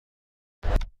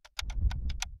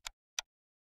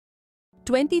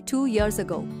22 years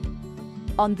ago,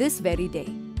 on this very day,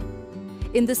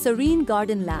 in the serene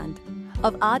garden land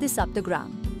of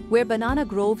Adisaptagram, where banana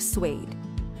groves swayed,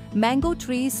 mango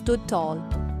trees stood tall,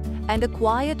 and a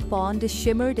quiet pond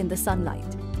shimmered in the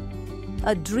sunlight,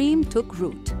 a dream took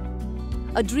root.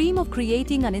 A dream of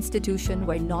creating an institution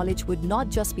where knowledge would not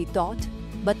just be taught,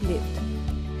 but lived.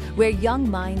 Where young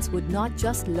minds would not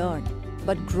just learn,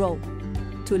 but grow,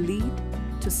 to lead,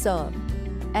 to serve,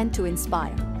 and to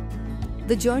inspire.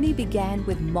 The journey began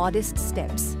with modest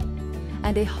steps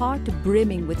and a heart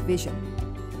brimming with vision.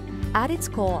 At its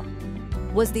core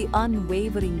was the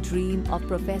unwavering dream of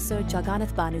Professor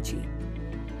Jagannath Banerjee,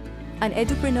 an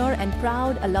entrepreneur and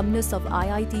proud alumnus of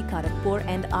IIT Kharagpur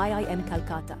and IIM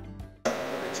Calcutta.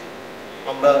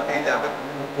 আমরা এই ল্যাবে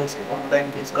online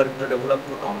base curriculum develop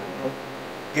করতাম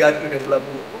DRP develop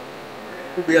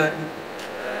we are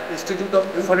institute of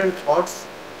different thoughts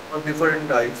on different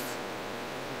types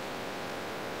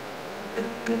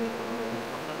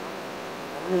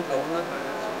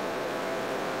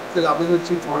আমি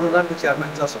হচ্ছি former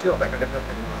chairman trustee of academy of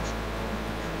technology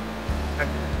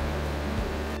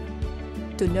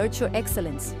To nurture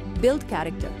excellence, build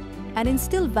character, and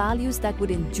instill values that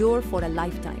would endure for a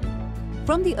lifetime.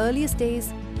 From the earliest days,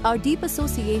 our deep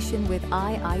association with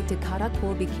IIT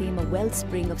Kharagpur became a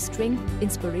wellspring of strength,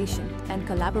 inspiration, and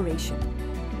collaboration.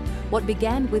 What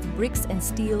began with bricks and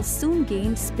steel soon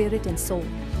gained spirit and soul.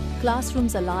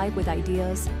 Classrooms alive with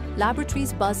ideas,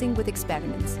 laboratories buzzing with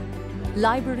experiments,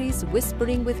 libraries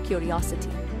whispering with curiosity,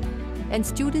 and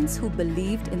students who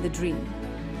believed in the dream.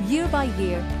 Year by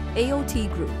year, AOT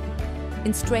grew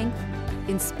in strength,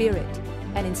 in spirit,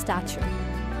 and in stature.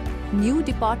 New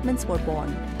departments were born,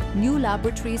 new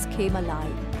laboratories came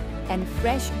alive, and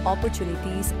fresh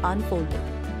opportunities unfolded.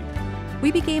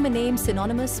 We became a name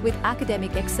synonymous with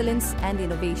academic excellence and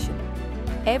innovation.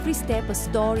 Every step a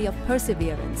story of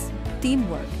perseverance,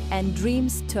 teamwork, and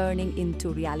dreams turning into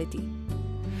reality.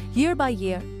 Year by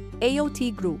year,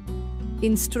 AOT grew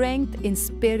in strength, in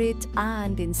spirit,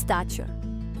 and in stature.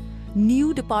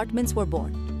 New departments were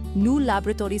born, new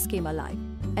laboratories came alive,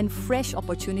 and fresh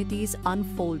opportunities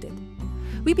unfolded.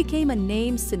 We became a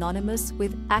name synonymous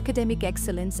with academic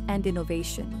excellence and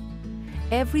innovation.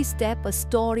 Every step a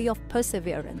story of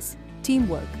perseverance,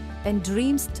 teamwork, and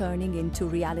dreams turning into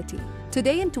reality.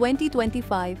 Today in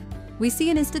 2025, we see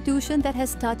an institution that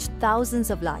has touched thousands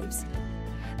of lives,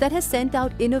 that has sent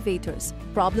out innovators,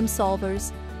 problem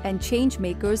solvers, and change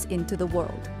makers into the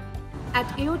world. At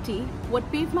AOT, what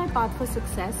paved my path for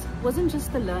success wasn't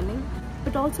just the learning,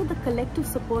 but also the collective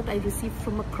support I received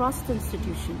from across the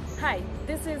institution. Hi,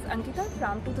 this is Ankita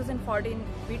from 2014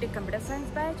 BTech Computer Science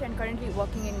batch and currently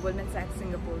working in Goldman Sachs,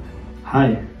 Singapore.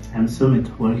 Hi, I'm Sumit,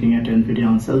 working at NVIDIA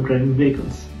on self-driving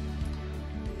vehicles.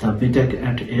 The BTech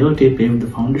at AOT paved the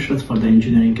foundations for the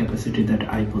engineering capacity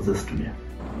that I possess today.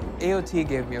 AOT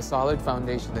gave me a solid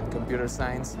foundation in computer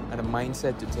science and a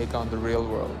mindset to take on the real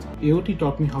world. AOT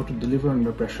taught me how to deliver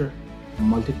under pressure,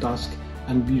 multitask,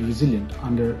 and be resilient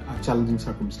under challenging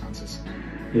circumstances.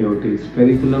 AOT's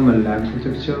curriculum and lab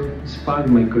structure sparked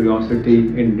my curiosity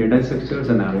in data structures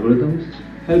and algorithms,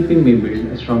 helping me build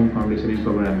a strong foundation in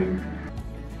programming.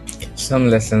 Some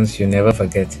lessons you never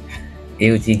forget.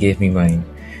 AOT gave me mine.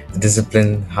 The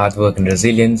discipline, hard work, and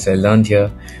resilience I learned here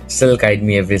still guide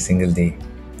me every single day.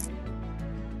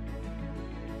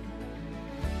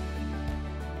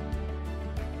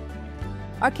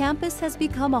 Our campus has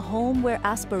become a home where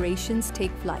aspirations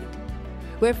take flight,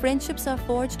 where friendships are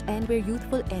forged and where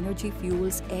youthful energy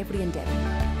fuels every endeavor.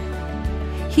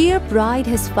 Here, pride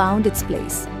has found its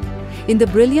place, in the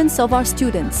brilliance of our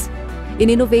students,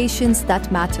 in innovations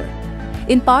that matter,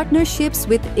 in partnerships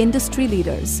with industry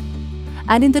leaders,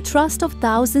 and in the trust of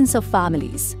thousands of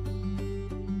families.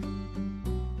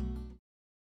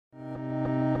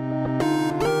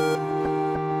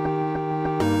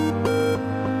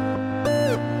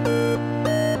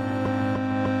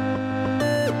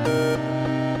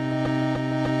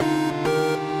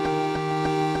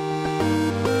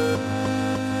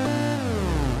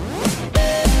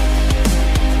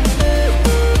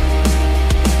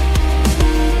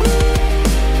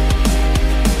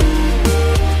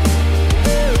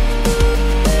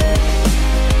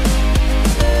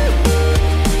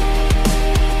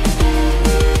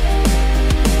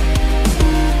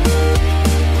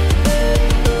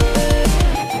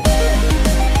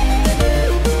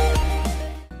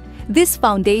 This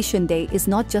Foundation Day is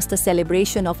not just a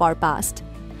celebration of our past,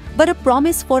 but a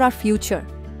promise for our future.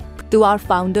 To our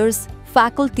founders,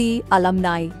 faculty,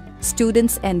 alumni,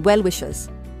 students, and well-wishers,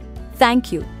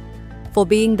 thank you for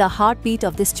being the heartbeat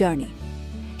of this journey.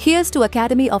 Here's to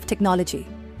Academy of Technology.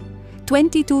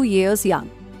 22 years young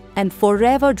and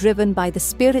forever driven by the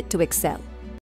spirit to excel.